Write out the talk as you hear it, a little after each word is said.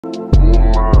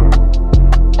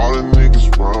All the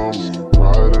niggas round me,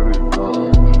 why do they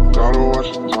die? Gotta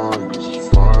watch the time, cause it's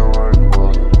flying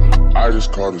right by. I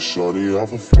just caught a shorty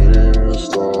off a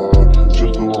Insta.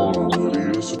 Just the one on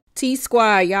hoodie.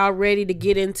 T-Squad, y'all ready to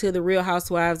get into the Real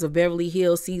Housewives of Beverly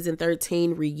Hills season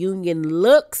 13 reunion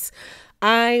looks?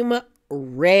 I'm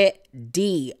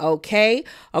ready, okay?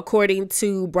 According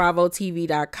to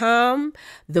BravoTV.com,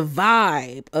 the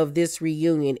vibe of this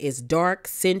reunion is dark,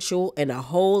 sensual, and a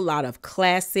whole lot of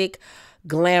classic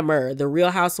glamour. The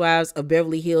Real Housewives of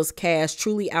Beverly Hills cast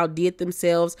truly outdid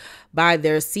themselves by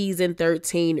their season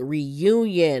 13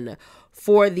 reunion.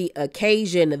 For the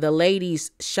occasion, the ladies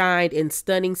shined in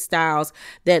stunning styles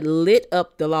that lit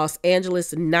up the Los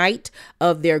Angeles night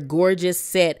of their gorgeous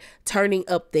set, turning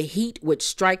up the heat with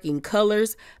striking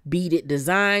colors, beaded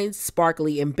designs,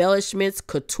 sparkly embellishments,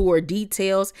 couture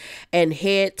details, and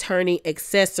head-turning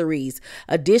accessories.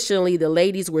 Additionally, the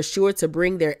ladies were sure to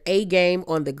bring their A-game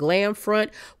on the glam front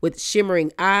with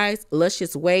shimmering eyes,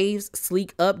 luscious waves,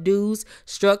 sleek updos,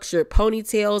 structured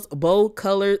ponytails, bold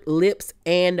colored lips,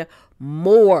 and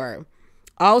more.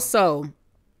 Also,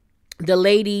 the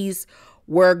ladies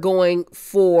were going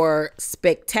for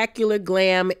spectacular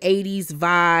glam, 80s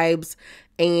vibes,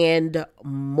 and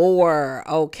more.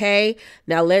 Okay,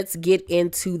 now let's get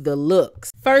into the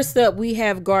looks. First up, we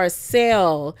have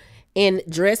Garcelle in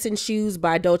dress and shoes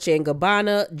by Dolce &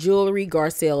 Gabbana, jewelry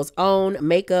Garcelle's own,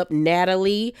 makeup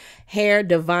Natalie, hair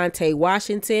Devontae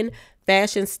Washington,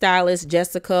 fashion stylist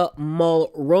Jessica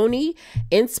Mulroney,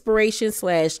 inspiration /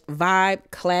 vibe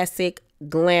classic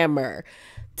glamour.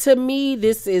 To me,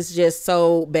 this is just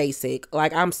so basic.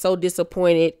 Like, I'm so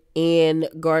disappointed in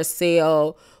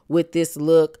Garcelle with this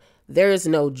look. There is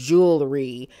no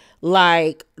jewelry.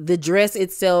 Like, the dress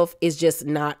itself is just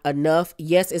not enough.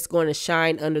 Yes, it's going to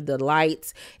shine under the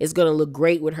lights. It's going to look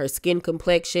great with her skin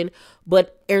complexion,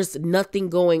 but there's nothing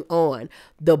going on.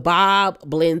 The bob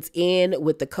blends in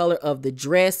with the color of the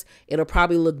dress. It'll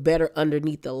probably look better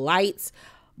underneath the lights,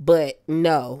 but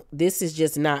no, this is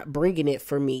just not bringing it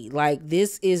for me. Like,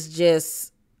 this is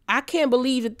just, I can't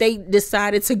believe that they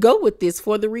decided to go with this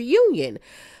for the reunion.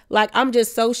 Like, I'm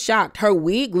just so shocked. Her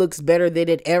wig looks better than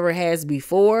it ever has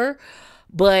before.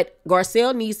 But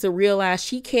Garcelle needs to realize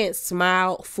she can't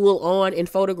smile full on in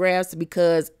photographs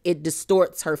because it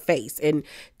distorts her face and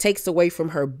takes away from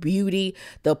her beauty.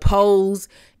 The pose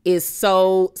is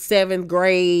so 7th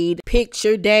grade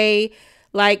picture day.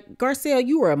 Like, Garcelle,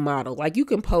 you were a model. Like, you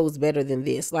can pose better than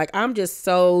this. Like, I'm just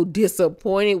so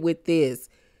disappointed with this.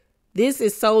 This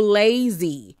is so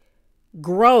lazy,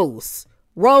 gross,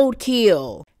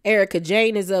 roadkill. Erica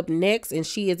Jane is up next, and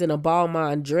she is in a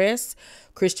Balmain dress,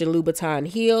 Christian Louboutin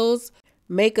heels,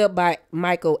 makeup by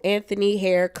Michael Anthony,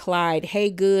 hair Clyde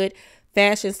Haygood,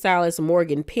 fashion stylist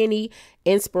Morgan Penny,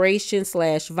 inspiration /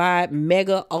 vibe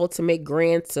Mega Ultimate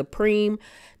Grand Supreme.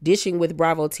 Dishing with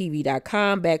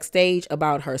BravoTV.com backstage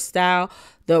about her style,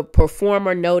 the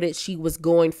performer noted she was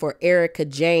going for Erica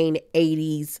Jane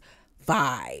 80s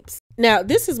vibes. Now,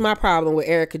 this is my problem with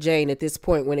Erica Jane at this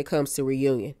point when it comes to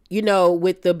reunion. You know,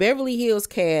 with the Beverly Hills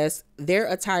cast,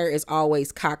 their attire is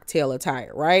always cocktail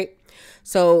attire, right?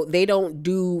 So they don't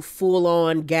do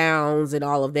full-on gowns and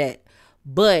all of that.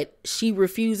 But she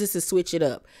refuses to switch it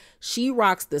up. She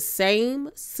rocks the same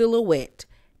silhouette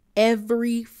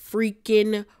every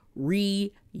freaking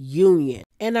reunion.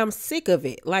 And I'm sick of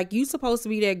it. Like, you supposed to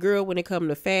be that girl when it comes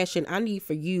to fashion. I need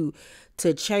for you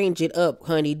to change it up,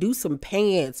 honey. Do some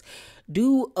pants.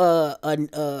 Do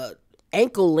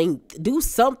ankle length. Do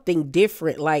something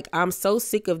different. Like, I'm so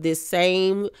sick of this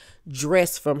same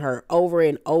dress from her over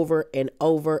and over and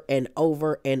over and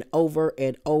over and over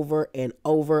and over and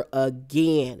over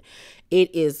again.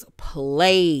 It is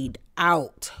played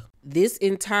out. This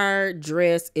entire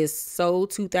dress is so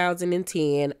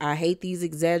 2010. I hate these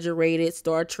exaggerated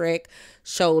Star Trek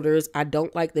shoulders. I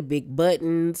don't like the big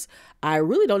buttons. I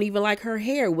really don't even like her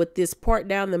hair with this part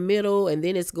down the middle and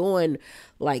then it's going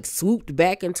like swooped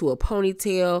back into a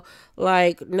ponytail.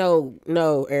 Like, no,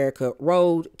 Erica,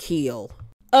 roadkill.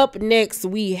 Up next,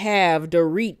 we have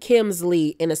Dorit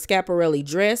Kemsley in a Schiaparelli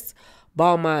dress,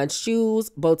 Balmain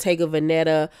shoes, Bottega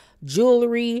Veneta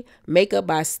jewelry, makeup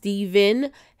by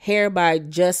Steven, hair by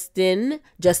Justine,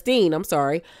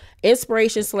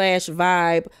 inspiration /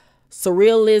 vibe,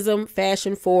 surrealism,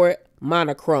 fashion forward,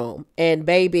 monochrome. And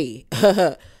baby,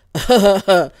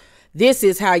 this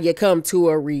is how you come to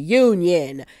a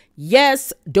reunion.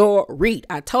 Yes, Dorit.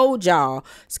 I told y'all,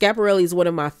 Schiaparelli is one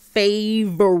of my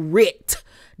favorite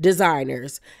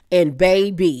designers. And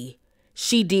baby,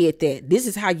 She did that. This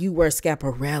is how you wear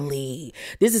Schiaparelli.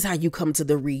 This is how you come to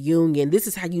the reunion. This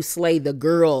is how you slay the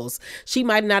girls. She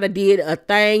might not have did a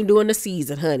thing during the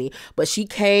season, honey, but she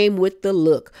came with the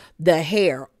look, the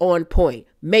hair on point,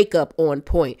 makeup on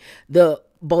point, the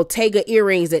Bottega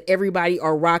earrings that everybody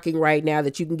are rocking right now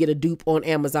that you can get a dupe on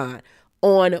Amazon.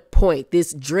 On point.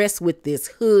 This dress with this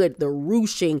hood, the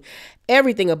ruching,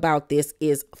 everything about this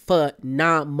is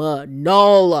phenomenal.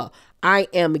 I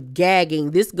am gagging.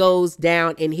 This goes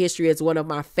down in history as one of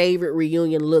my favorite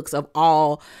reunion looks of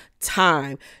all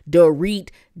time. Dorit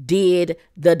did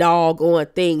the doggone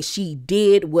thing. She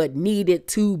did what needed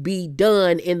to be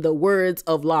done, in the words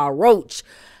of La Roach,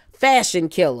 fashion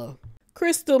killer.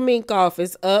 Crystal Minkoff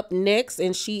is up next,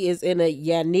 and she is in a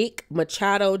Yannick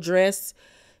Machado dress,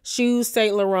 shoes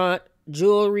Saint Laurent,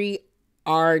 jewelry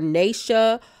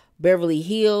Arnacia Beverly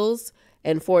Hills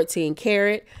and 14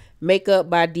 karat, makeup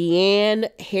by Deanne,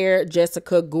 hair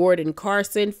Jessica Gordon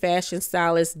Carson, fashion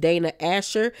stylist Dana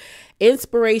Asher,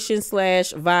 inspiration /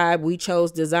 vibe, we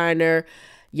chose designer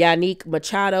Yannick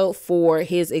Machado for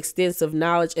his extensive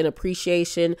knowledge and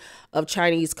appreciation of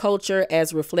Chinese culture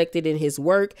as reflected in his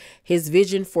work. His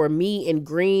vision for me in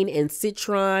green and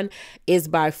citron is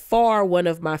by far one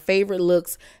of my favorite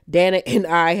looks Dana and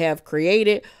I have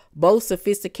created, both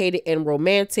sophisticated and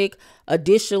romantic.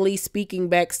 Additionally, speaking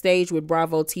backstage with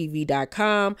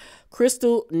BravoTV.com,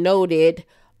 Crystal noted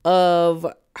of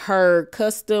her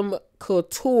custom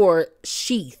couture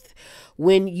sheath.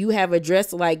 When you have a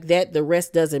dress like that, the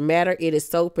rest doesn't matter. It is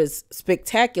so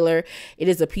spectacular. It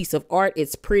is a piece of art.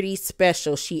 It's pretty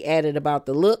special, she added about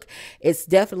the look. It's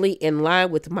definitely in line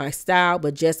with my style,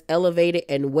 but just elevated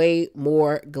and way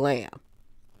more glam.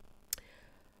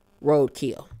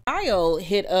 Roadkill. Kyle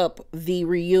hit up the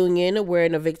reunion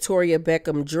wearing a Victoria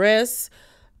Beckham dress.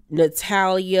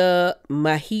 Natalia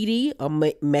Mahidi, or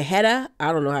Maheda,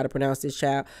 I don't know how to pronounce this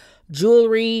child,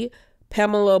 jewelry.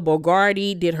 Pamela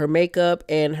Bogardi did her makeup,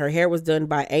 and her hair was done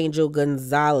by Angel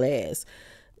Gonzalez.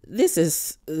 This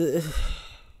is,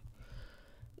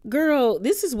 girl,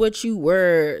 this is what you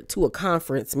wear to a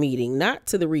conference meeting, not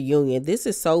to the reunion. This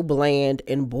is so bland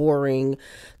and boring.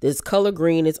 This color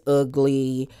green is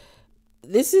ugly.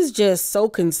 This is just so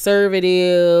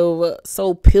conservative,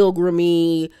 so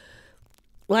pilgrimy.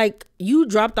 Like, you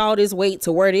dropped all this weight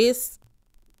to wear this.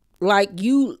 Like,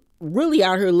 you really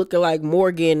out here looking like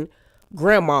Morgan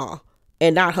grandma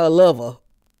and not her lover,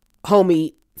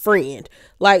 homie, friend.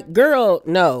 Like, girl,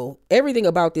 no. Everything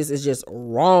about this is just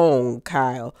wrong,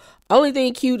 Kyle. Only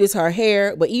thing cute is her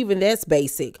hair, but even that's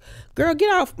basic. Girl, get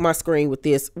off my screen with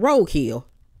this. Roadkill.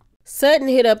 Sutton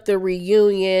hit up the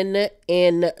reunion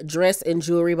in dress and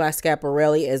jewelry by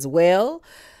Schiaparelli as well.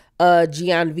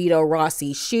 Gianvito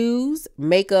Rossi shoes,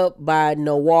 makeup by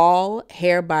Noel,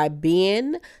 hair by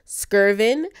Ben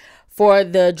Skirvin. For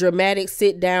the dramatic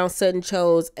sit-down, Sutton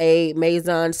chose a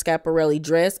Maison Schiaparelli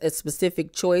dress, a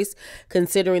specific choice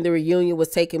considering the reunion was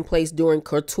taking place during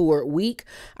Couture Week.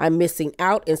 I'm missing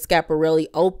out, and Schiaparelli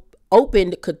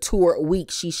opened Couture Week,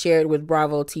 she shared with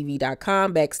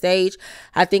BravoTV.com backstage.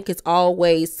 I think it's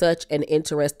always such an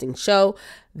interesting show.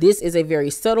 This is a very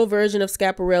subtle version of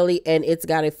Schiaparelli, and it's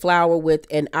got a flower with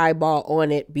an eyeball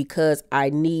on it because I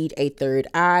need a third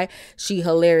eye. She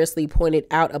hilariously pointed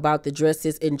out about the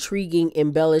dress's intriguing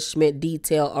embellishment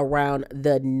detail around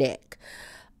the neck.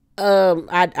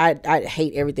 I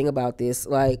hate everything about this.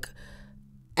 Like,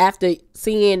 after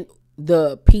seeing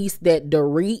the piece that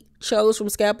Dorit chose from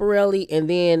Schiaparelli and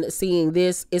then seeing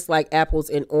this, it's like apples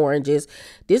and oranges.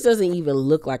 This doesn't even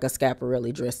look like a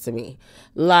Schiaparelli dress to me.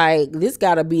 Like, this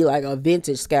gotta be like a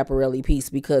vintage Schiaparelli piece,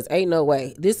 because ain't no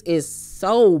way. This is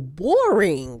so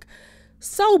boring.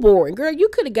 So boring. Girl, you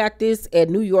could have got this at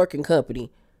New York and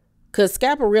Company, because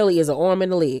Schiaparelli is an arm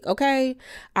and a leg, okay?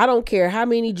 I don't care how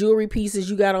many jewelry pieces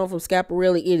you got on from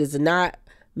Schiaparelli. It is not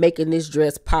making this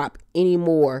dress pop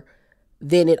anymore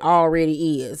than it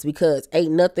already is, because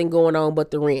ain't nothing going on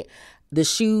but the rent. The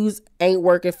shoes ain't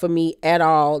working for me at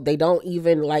all. They don't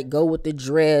even like go with the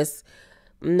dress.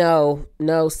 No,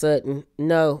 Sutton.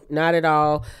 No, not at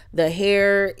all. The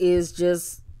hair is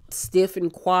just stiff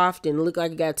and coiffed and look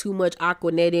like it got too much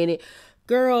Aquanet in it.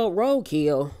 Girl,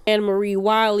 roadkill. Anne Marie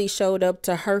Wiley showed up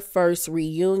to her first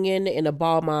reunion in a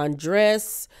Balmain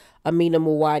dress, Amina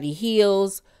Muaddi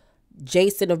heels,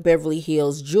 Jason of Beverly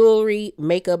Hills jewelry,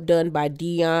 makeup done by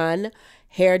Dion,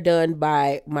 hair done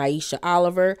by Maisha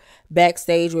Oliver.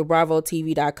 Backstage with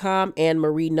BravoTV.com, Anne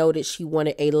Marie noted she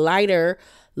wanted a lighter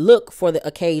look for the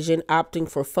occasion, opting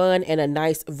for fun and a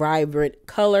nice vibrant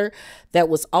color that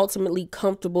was ultimately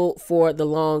comfortable for the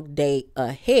long day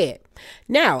ahead.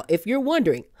 Now, if you're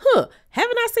wondering,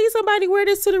 haven't I seen somebody wear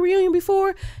this to the reunion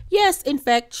before? Yes, in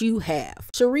fact, you have.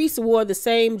 Charisse wore the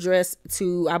same dress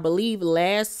to, I believe,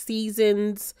 last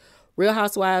season's Real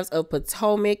Housewives of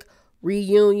Potomac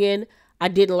reunion. I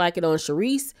didn't like it on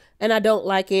Charisse, and I don't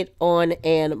like it on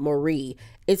Anne Marie.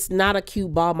 It's not a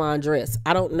cute Balmain dress.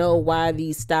 I don't know why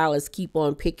these stylists keep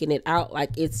on picking it out like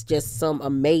it's just some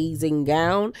amazing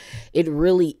gown. It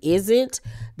really isn't.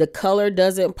 The color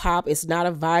doesn't pop. It's not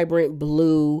a vibrant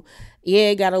blue. Yeah,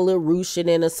 it got a little ruching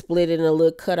and a split and a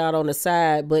little cutout on the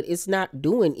side, but it's not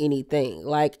doing anything.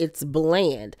 Like, it's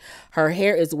bland. Her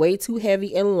hair is way too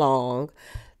heavy and long,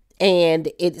 and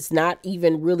it's not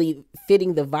even really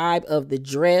fitting the vibe of the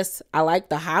dress. I like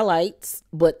the highlights,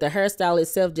 but the hairstyle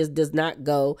itself just does not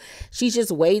go. She's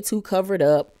just way too covered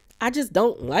up. I just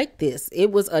don't like this.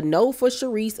 It was a no for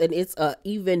Charisse, and it's a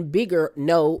even bigger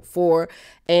no for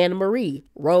Anne Marie.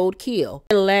 Roadkill.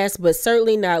 And last but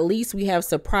certainly not least, we have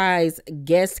surprise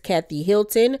guest Kathy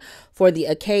Hilton. For the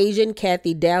occasion,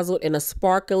 Kathy dazzled in a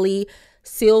sparkly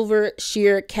silver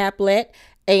sheer caplet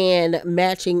and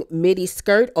matching midi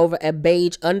skirt over a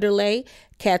beige underlay.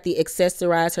 Kathy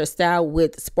accessorized her style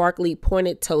with sparkly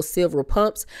pointed toe silver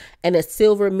pumps and a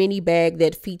silver mini bag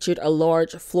that featured a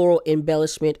large floral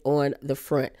embellishment on the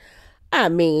front. I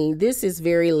mean, this is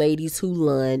very ladies who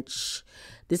lunch.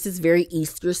 This is very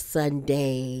Easter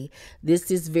Sunday.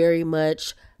 This is very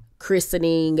much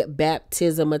christening,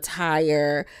 baptism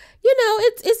attire. You know,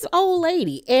 it's old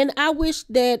lady. And I wish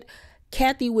that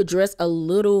Kathy would dress a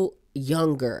little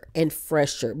younger and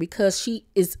fresher, because she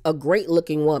is a great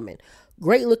looking woman.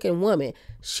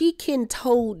 She can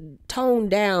tone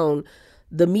down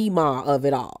the mima of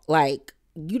it all. Like,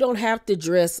 you don't have to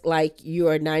dress like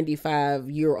you're a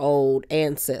 95-year-old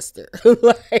ancestor.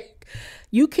 Like,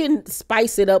 you can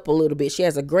spice it up a little bit. She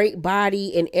has a great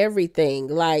body and everything.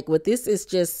 Like, but this is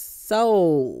just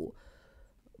so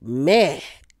meh.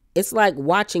 It's like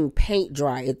watching paint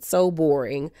dry. It's so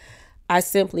boring. I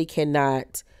simply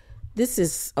cannot. This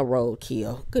is a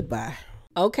roadkill. Goodbye.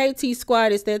 Okay,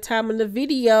 T-Squad, it's that time in the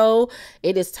video.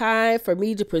 It is time for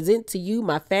me to present to you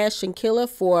my fashion killer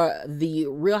for the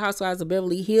Real Housewives of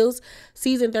Beverly Hills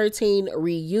Season 13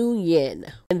 reunion.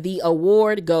 And the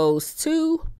award goes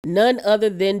to none other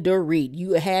than Dorit.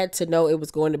 You had to know it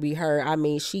was going to be her. I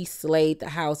mean, she slayed the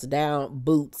house down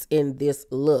boots in this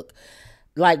look.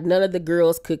 Like, none of the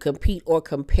girls could compete or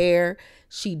compare.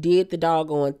 She did the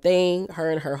doggone thing. Her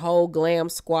and her whole glam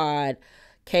squad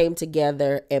came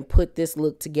together and put this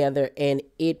look together, and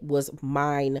it was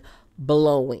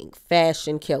mind-blowing.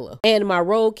 Fashion killer. And my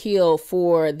roadkill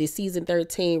for the Season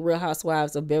 13 Real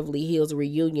Housewives of Beverly Hills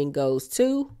reunion goes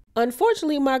to,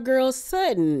 unfortunately, my girl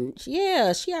Sutton.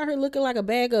 Yeah, she out here looking like a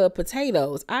bag of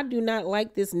potatoes. I do not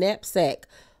like this knapsack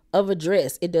of a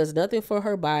dress. It does nothing for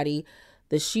her body.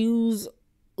 The shoes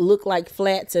look like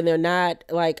flats, and they're not.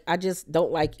 Like, I just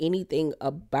don't like anything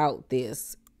about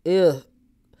this. Ugh.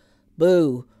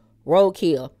 Boo.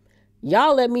 Roadkill.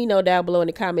 Y'all let me know down below in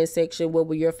the comment section what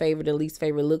were your favorite and least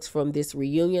favorite looks from this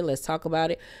reunion. Let's talk about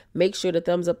it. Make sure to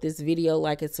thumbs up this video,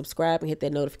 like and subscribe, and hit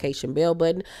that notification bell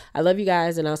button. I love you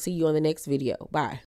guys, and I'll see you on the next video. Bye.